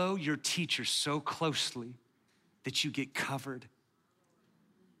follow your teacher so closely that you get covered.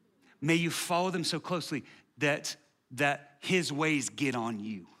 May you follow them so closely that his ways get on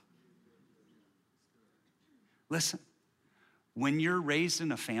you. Listen, when you're raised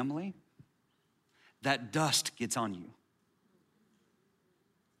in a family, that dust gets on you.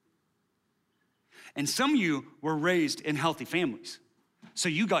 And some of you were raised in healthy families, so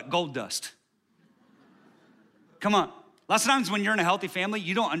you got gold dust. Come on. Lots of times when you're in a healthy family,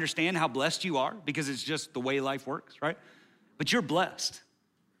 you don't understand how blessed you are because it's just the way life works, right? But you're blessed.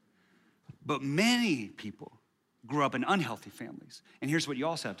 But many people grew up in unhealthy families. And here's what you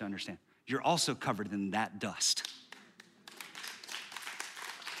also have to understand: you're also covered in that dust.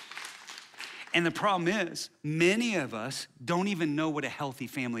 And the problem is, many of us don't even know what a healthy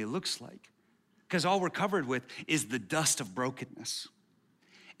family looks like, because all we're covered with is the dust of brokenness.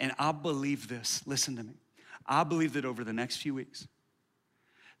 And I believe this, listen to me. I believe that over the next few weeks,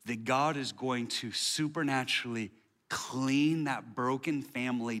 that God is going to supernaturally clean that broken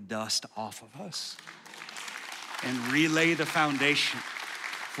family dust off of us and relay the foundation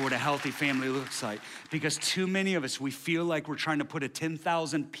for what a healthy family looks like. Because too many of us, we feel like we're trying to put a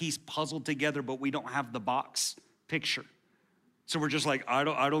 10,000 piece puzzle together, but we don't have the box picture. So we're just like, I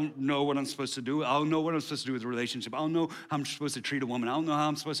don't know what I'm supposed to do. I don't know what I'm supposed to do with a relationship. I don't know how I'm supposed to treat a woman. I don't know how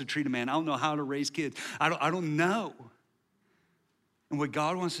I'm supposed to treat a man. I don't know how to raise kids. I don't know. And what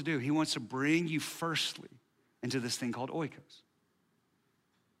God wants to do, he wants to bring you firstly into this thing called oikos.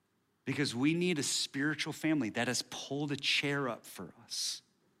 Because we need a spiritual family that has pulled a chair up for us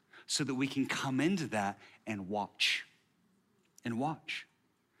so that we can come into that and watch. And watch.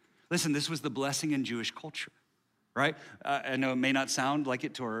 Listen, this was the blessing in Jewish culture, right? I know it may not sound like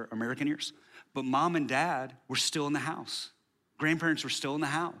it to our American ears, but mom and dad were still in the house. Grandparents were still in the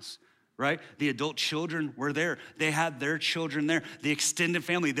house, right? The adult children were there. They had their children there. The extended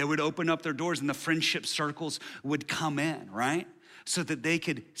family, they would open up their doors and the friendship circles would come in, right? So that they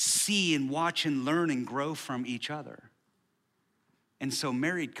could see and watch and learn and grow from each other. And so,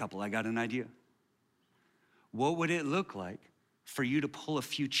 married couple, I got an idea. What would it look like for you to pull a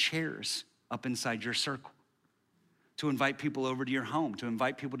few chairs up inside your circle? To invite people over to your home, to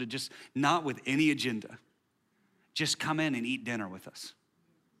invite people to just, not with any agenda, just come in and eat dinner with us.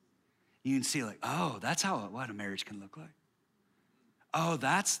 You can see like, oh, that's what a marriage can look like. Oh,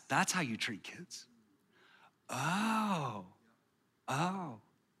 that's how you treat kids. Oh.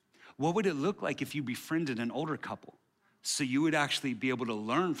 What would it look like if you befriended an older couple so you would actually be able to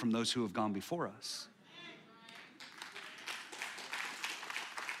learn from those who have gone before us?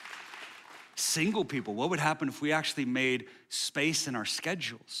 Single people, what would happen if we actually made space in our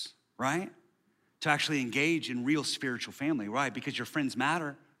schedules, right? To actually engage in real spiritual family, right? Because your friends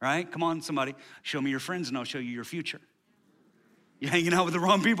matter, right? Come on, somebody, show me your friends and I'll show you your future. You're hanging out with the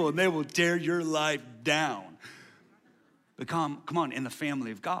wrong people and they will tear your life down. But come on, in the family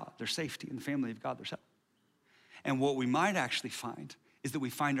of God, there's safety. In the family of God, there's help. And what we might actually find is that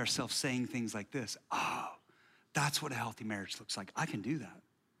we find ourselves saying things like this: oh, that's what a healthy marriage looks like. I can do that.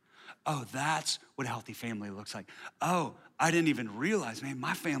 Oh, that's what a healthy family looks like. Oh, I didn't even realize, man,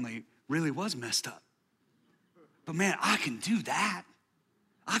 my family really was messed up. But man, I can do that.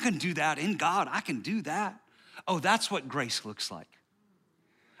 I can do that in God. I can do that. Oh, that's what grace looks like.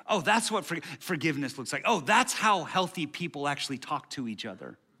 Oh, that's what forgiveness looks like. Oh, that's how healthy people actually talk to each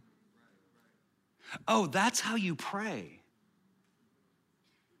other. Oh, that's how you pray.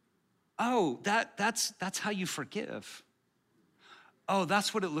 Oh, that's how you forgive. Oh,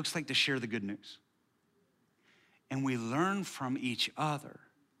 that's what it looks like to share the good news. And we learn from each other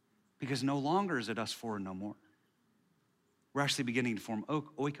because no longer is it us four and no more. We're actually beginning to form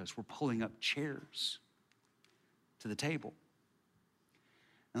oikos. We're pulling up chairs to the table.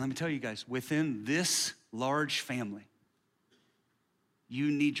 And let me tell you guys, within this large family,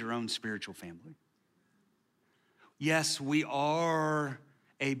 you need your own spiritual family. Yes, we are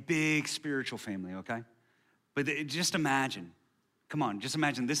a big spiritual family, okay? But just imagine, come on, just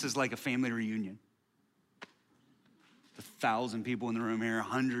imagine this is like a family reunion. 1,000 people in the room here,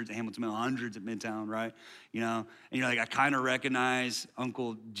 hundreds at Hamilton Mill, hundreds at Midtown, right? You know, and you're like, I kind of recognize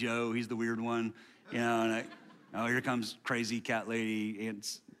Uncle Joe, he's the weird one, you know, and oh, here comes crazy cat lady,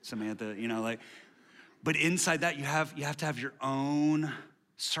 Aunt Samantha, you know, like, but inside that you have to have your own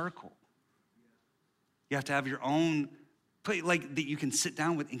circle. You have to have your own place, like, that you can sit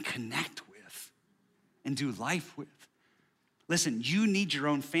down with and connect with and do life with. Listen, you need your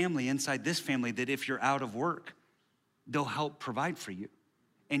own family inside this family that if you're out of work, they'll help provide for you,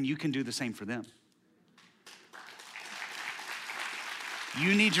 and you can do the same for them.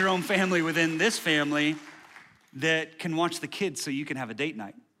 You need your own family within this family that can watch the kids so you can have a date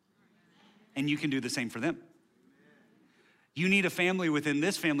night, and you can do the same for them. You need a family within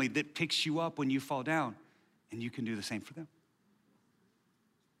this family that picks you up when you fall down, and you can do the same for them.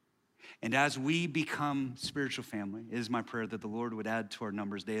 And as we become spiritual family, it is my prayer that the Lord would add to our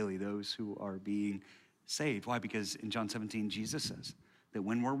numbers daily those who are being saved. Why? Because in John 17, Jesus says that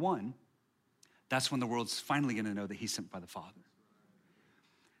when we're one, that's when the world's finally gonna know that he's sent by the Father.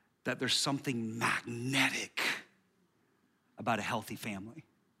 That there's something magnetic about a healthy family,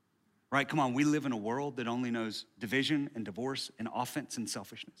 right? Come on, we live in a world that only knows division and divorce and offense and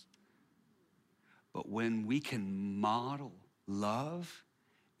selfishness. But when we can model love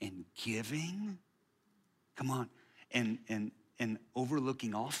and giving, come on, and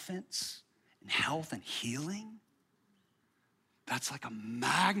overlooking offense, and health and healing, that's like a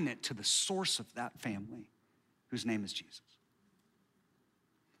magnet to the source of that family, whose name is Jesus.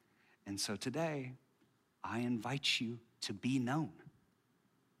 And so today, I invite you to be known.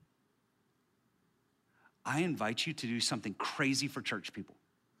 I invite you to do something crazy for church people.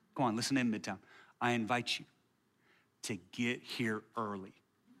 Go on, listen in Midtown. I invite you to get here early.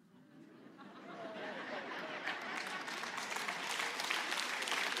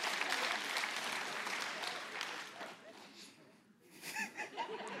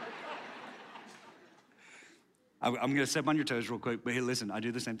 I'm gonna step on your toes real quick, but hey, listen, I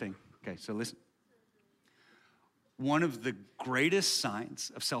do the same thing. Okay, so listen. One of the greatest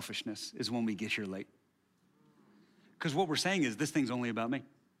signs of selfishness is when we get here late. Because what we're saying is, this thing's only about me. I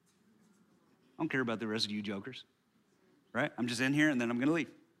don't care about the rest of you jokers, right? I'm just in here and then I'm gonna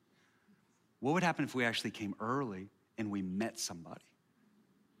leave. What would happen if we actually came early and we met somebody?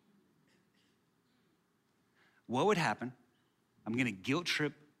 What would happen? I'm gonna guilt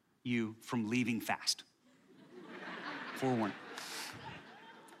trip you from leaving fast. Forewarned.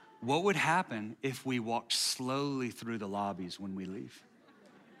 What would happen if we walked slowly through the lobbies when we leave?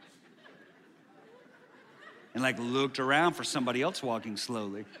 And like looked around for somebody else walking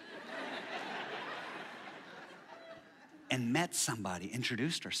slowly. And met somebody,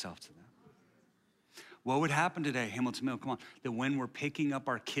 introduced ourselves to them. What would happen today, Hamilton Mill, come on, that when we're picking up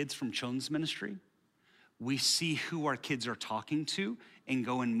our kids from children's ministry, we see who our kids are talking to and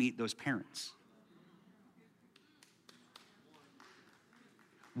go and meet those parents.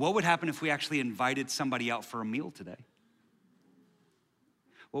 What would happen if we actually invited somebody out for a meal today?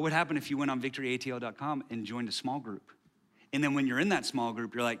 What would happen if you went on victoryatl.com and joined a small group? And then when you're in that small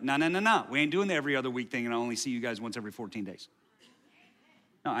group, you're like, no, we ain't doing the every other week thing and I only see you guys once every 14 days.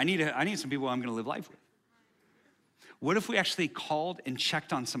 No, I need some people I'm gonna live life with. What if we actually called and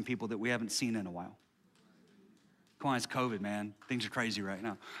checked on some people that we haven't seen in a while? Come on, it's COVID, man. Things are crazy right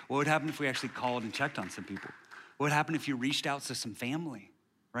now. What would happen if we actually called and checked on some people? What would happen if you reached out to some family,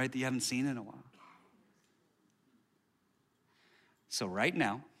 right, that you haven't seen in a while? So right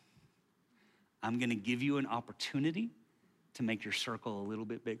now, I'm gonna give you an opportunity to make your circle a little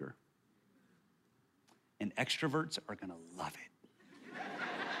bit bigger. And extroverts are gonna love it.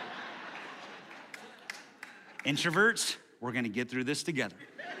 Introverts, we're gonna get through this together.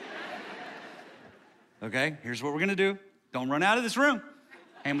 Okay, here's what we're gonna do. Don't run out of this room.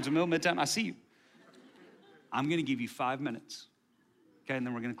 Hamilton Mill, Midtown, I see you. I'm gonna give you 5 minutes. Okay, and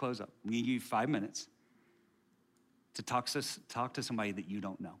then we're gonna close up. I'm gonna give you 5 minutes to talk to somebody that you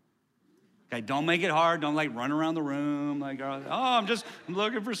don't know. Okay, don't make it hard. Don't like run around the room like, oh, I'm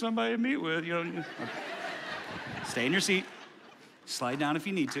looking for somebody to meet with. You know, okay. Stay in your seat. Slide down if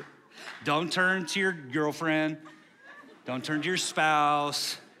you need to. Don't turn to your girlfriend. Don't turn to your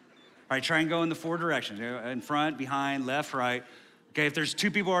spouse. All right, try and go in the 4 directions. In front, behind, left, right. Okay, if there's 2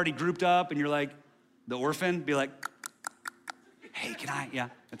 people already grouped up and you're like the orphan, be like, hey, can I? Yeah,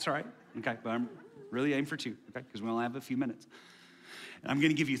 that's all right. Okay, but I'm really aiming for 2, okay, because we only have a few minutes. And I'm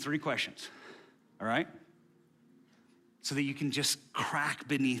gonna give you 3 questions, all right? so that you can just crack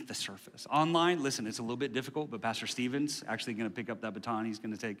beneath the surface. Online, listen, it's a little bit difficult, but Pastor Stephen's actually gonna pick up that baton. He's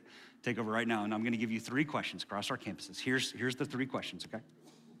gonna take over right now, and I'm gonna give you 3 questions across our campuses. Here's the 3 questions, okay?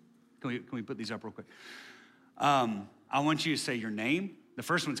 Can we put these up real quick? I want you to say your name. The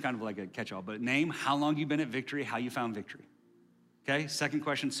first one's kind of like a catch-all, but name, how long you've been at Victory, how you found Victory. Okay, second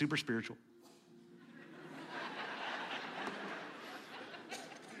question, super spiritual.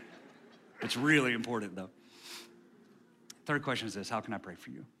 It's really important though. Third question is this, how can I pray for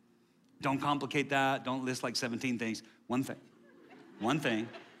you? Don't complicate that, don't list like 17 things. One thing,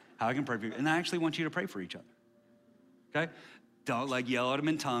 how I can pray for you. And I actually want you to pray for each other, okay? Don't like yell at them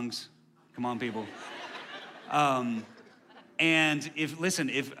in tongues. Come on, people. And if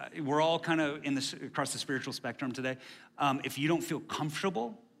we're all kind of across the spiritual spectrum today, if you don't feel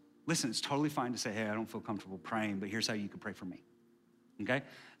comfortable, listen, it's totally fine to say, hey, I don't feel comfortable praying, but here's how you can pray for me. Okay?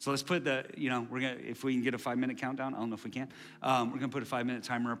 So let's put if we can get a 5-minute countdown, I don't know if we can. We're gonna put a 5-minute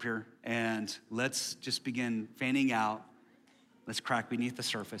timer up here, and let's just begin fanning out. Let's crack beneath the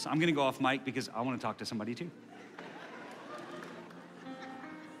surface. I'm gonna go off mic because I wanna talk to somebody too.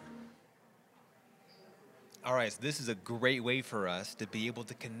 All right, so this is a great way for us to be able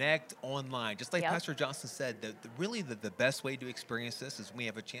to connect online. Just like Pastor Johnson said, the best way to experience this is when we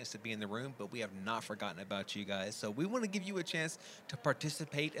have a chance to be in the room, but we have not forgotten about you guys. So we want to give you a chance to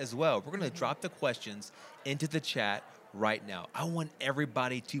participate as well. We're going to drop the questions into the chat right now. I want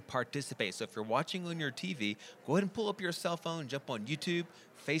everybody to participate. So if you're watching on your TV, go ahead and pull up your cell phone, jump on YouTube,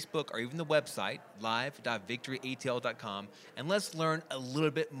 Facebook, or even the website, live.victoryatl.com, and let's learn a little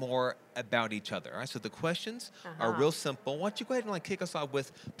bit more about each other. All right, so the questions are real simple. Why don't you go ahead and kick us off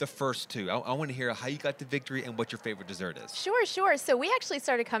with the first 2? I want to hear how you got to Victory and what your favorite dessert is. Sure. So we actually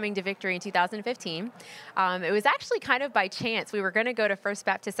started coming to Victory in 2015. It was actually kind of by chance. We were going to go to First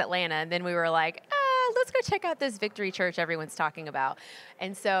Baptist Atlanta, and then we were like, let's go check out this Victory Church everyone's talking about.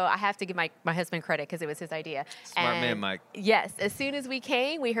 And so I have to give my husband credit because it was his idea. Smart man, Mike. Yes, as soon as we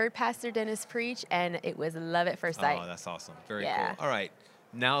came, we heard Pastor Dennis preach, and it was love at first sight. Oh, that's awesome. Very cool. All right.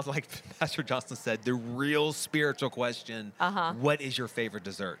 Now, like Pastor Johnson said, the real spiritual question, what is your favorite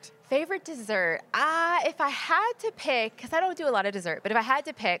dessert? Favorite dessert? If I had to pick, because I don't do a lot of dessert, but if I had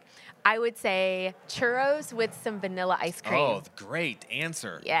to pick, I would say churros with some vanilla ice cream. Oh, great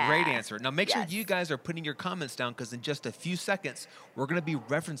answer. Yeah. Great answer. Now, make sure you guys are putting your comments down, because in just a few seconds, we're going to be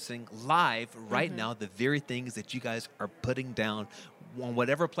referencing live right now the very things that you guys are putting down on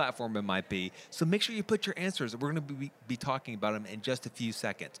whatever platform it might be. So make sure you put your answers. We're going to be talking about them in just a few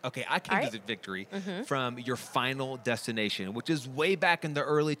seconds. Okay, I came to the Victory from your final destination, which is way back in the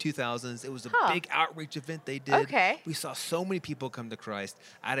early 2000s. It was a big outreach event they did. Okay. We saw so many people come to Christ.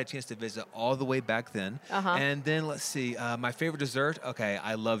 I had a chance to visit all the way back then. And then let's see, my favorite dessert,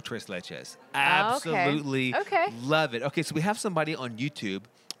 I love tres leches. Absolutely love it. Okay, so we have somebody on YouTube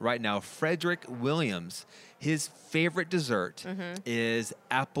right now, Frederick Williams. His favorite dessert is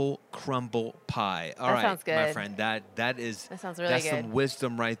apple crumble pie. All right, sounds good. my friend, that sounds really good. That's some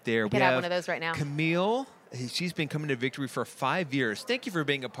wisdom right there. I could have one of those right now. Camille, she's been coming to Victory for 5 years. Thank you for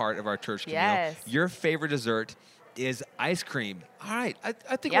being a part of our church, Camille. Yes. Your favorite dessert is ice cream. All right,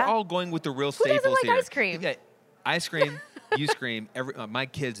 I think we're all going with the real Who staples doesn't like here. ice cream? Yeah, ice cream. You scream. My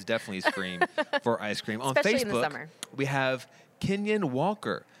kids definitely scream for ice cream. Especially on Facebook, in the summer. We have Kenyon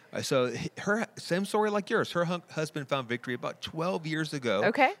Walker. So her same story like yours. Her husband found Victory about 12 years ago.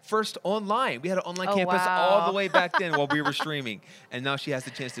 Okay. First online. We had an online campus all the way back then while we were streaming. And now she has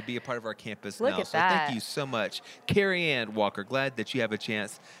the chance to be a part of our campus now. Look at so that. thank you so much. Carrie Ann Walker, glad that you have a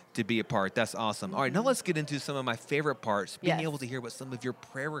chance to be a part. That's awesome. All right, now let's get into some of my favorite parts, being able to hear what some of your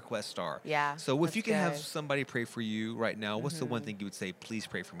prayer requests are. Yeah, So if you can have good. somebody pray for you right now, what's the one thing you would say, please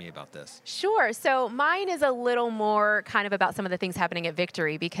pray for me about this? Sure. So mine is a little more kind of about some of the things happening at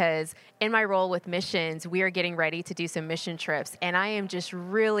Victory, because in my role with missions, we are getting ready to do some mission trips. And I am just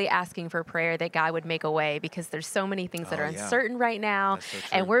really asking for prayer that God would make a way, because there's so many things that are uncertain right now. That's so true.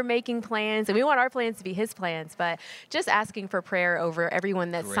 And we're making plans, and we want our plans to be His plans. But just asking for prayer over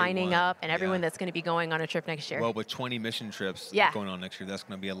everyone that's signing up and everyone that's going to be going on a trip next year. Well, with 20 mission trips going on next year, that's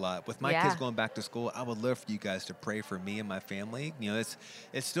going to be a lot. With my kids going back to school, I would love for you guys to pray for me and my family. You know, it's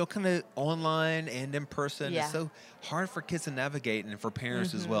still kind of online and in person. It's so hard for kids to navigate, and for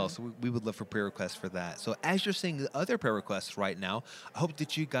parents as well. So we would love for prayer requests for that. So as you're seeing the other prayer requests right now, I hope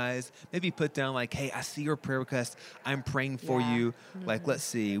that you guys maybe put down like, hey, I see your prayer request. I'm praying for you. Like, let's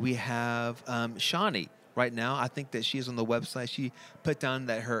see. We have Shawnee. Right now, I think that she is on the website. She put down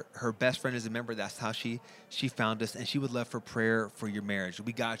that her best friend is a member. That's how she found us, and she would love for prayer for your marriage.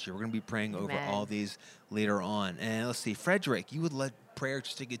 We got you. We're going to be praying over all these later on. And let's see, Frederick, you would prayer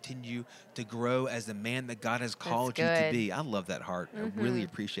just to continue to grow as the man that God has called you to be. I love that heart. I really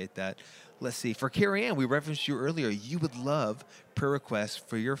appreciate that. Let's see. For Carrie Ann, we referenced you earlier. You would love prayer requests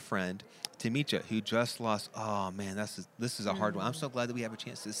for your friend, Tamisha, who just lost. Oh, man, this is a hard one. I'm so glad that we have a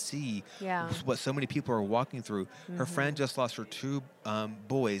chance to see what so many people are walking through. Her friend just lost her 2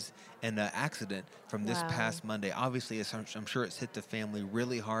 boys in an accident from this past Monday. Obviously, I'm sure it's hit the family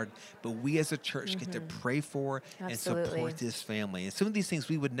really hard, but we as a church get to pray for and support this family. And some of these things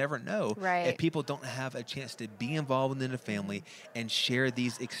we would never know if people don't have a chance to be involved within the family and share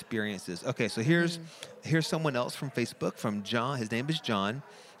these experiences. Okay, so here's someone else from Facebook, from John. His name is John.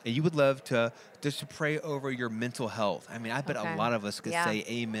 And you would love to just to pray over your mental health. I mean, I bet a lot of us could say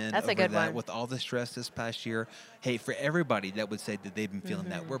amen over that with all the stress this past year. Hey, for everybody that would say that they've been feeling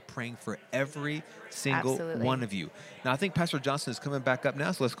that, we're praying for every single one of you. Now, I think Pastor Johnson is coming back up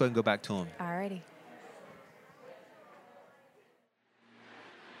now, so let's go ahead and go back to him. All righty.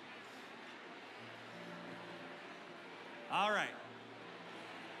 All right.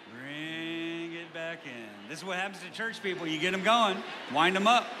 Bring it back in. This is what happens to church people. You get them going, wind them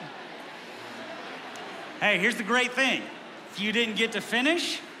up. Hey, here's the great thing. If you didn't get to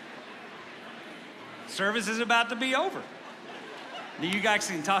finish, service is about to be over. You guys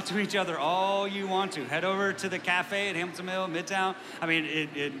can talk to each other all you want to. Head over to the cafe at Hamilton Mill, Midtown. I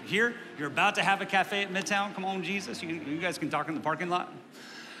mean, here, you're about to have a cafe at Midtown. Come on, Jesus. You guys can talk in the parking lot.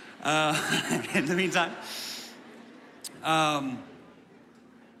 In the meantime.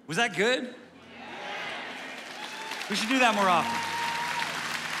 Was that good? We should do that more often.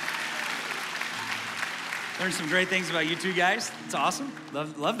 Learned some great things about you two guys. It's awesome.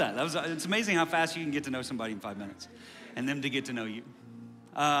 Love that. It's amazing how fast you can get to know somebody in 5 minutes and them to get to know you.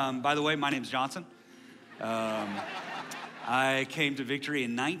 By the way, my name's Johnson. I came to Victory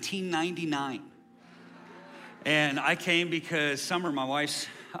in 1999. And I came because Summer, my wife's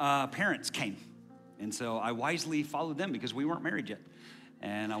parents, came. And so I wisely followed them because we weren't married yet.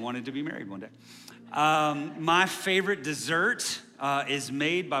 And I wanted to be married one day. My favorite dessert is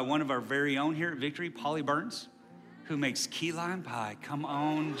made by one of our very own here at Victory, Polly Burns, who makes key lime pie. Come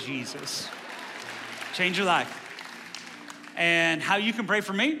on, Jesus. Change your life. And how you can pray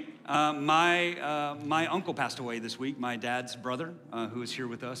for me. My uncle passed away this week, my dad's brother, who is here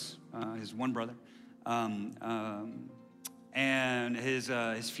with us, his one brother. And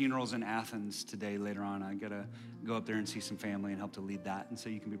his funeral's in Athens today later on. I gotta go up there and see some family and help to lead that. And so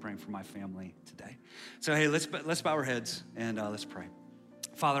you can be praying for my family today. So hey, let's bow our heads and let's pray.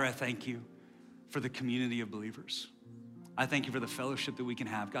 Father, I thank you for the community of believers. I thank you for the fellowship that we can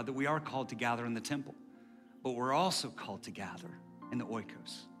have. God, that we are called to gather in the temple, but we're also called to gather in the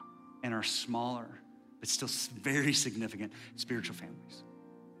oikos, in our smaller, but still very significant spiritual families.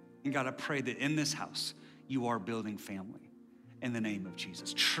 And God, I pray that in this house, you are building family in the name of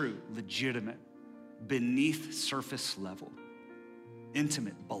Jesus. True, legitimate, beneath surface level,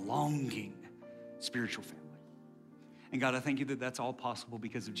 intimate, belonging, spiritual family. And God, I thank you that that's all possible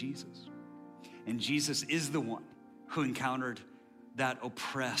because of Jesus. And Jesus is the one who encountered that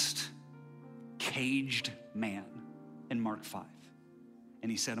oppressed, caged man in Mark 5. And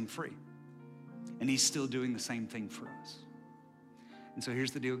he set him free. And he's still doing the same thing for us. And so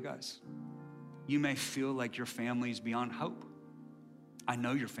here's the deal, guys. You may feel like your family's beyond hope. I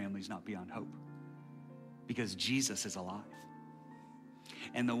know your family's not beyond hope because Jesus is alive.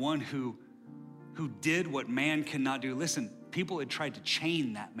 And the one who did what man cannot do. Listen, people had tried to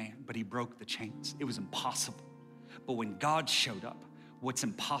chain that man, but he broke the chains. It was impossible. But when God showed up, what's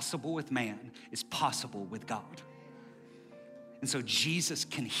impossible with man is possible with God. And so Jesus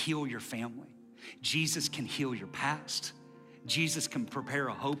can heal your family. Jesus can heal your past. Jesus can prepare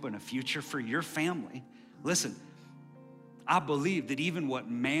a hope and a future for your family. Listen, I believe that even what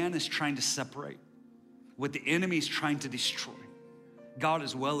man is trying to separate, what the enemy is trying to destroy, God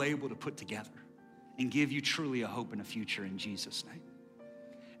is well able to put together and give you truly a hope and a future in Jesus' name.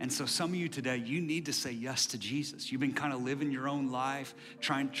 And so some of you today, you need to say yes to Jesus. You've been kind of living your own life,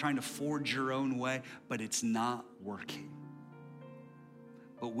 trying to forge your own way, but it's not working.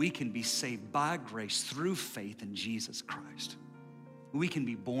 But we can be saved by grace through faith in Jesus Christ. We can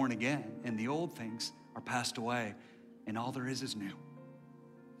be born again, and the old things are passed away, and all there is new.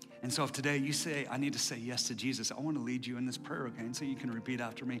 And so if today you say, I need to say yes to Jesus, I want to lead you in this prayer, okay? And so you can repeat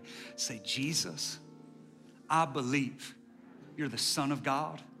after me. Say, Jesus, I believe you're the Son of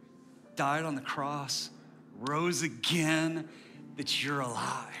God, died on the cross, rose again, that you're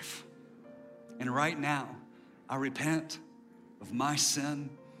alive. And right now, I repent of my sin,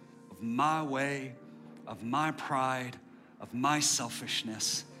 of my way, of my pride, of my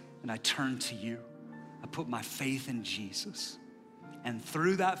selfishness, and I turn to you. I put my faith in Jesus. And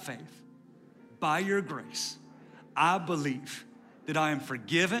through that faith, by your grace, I believe that I am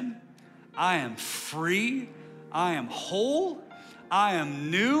forgiven, I am free, I am whole, I am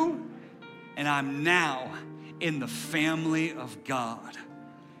new, and I'm now in the family of God.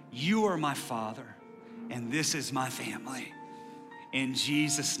 You are my Father, and this is my family. In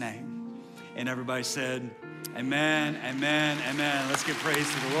Jesus' name. And everybody said, amen, amen, amen. Let's give praise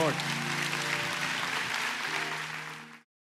to the Lord.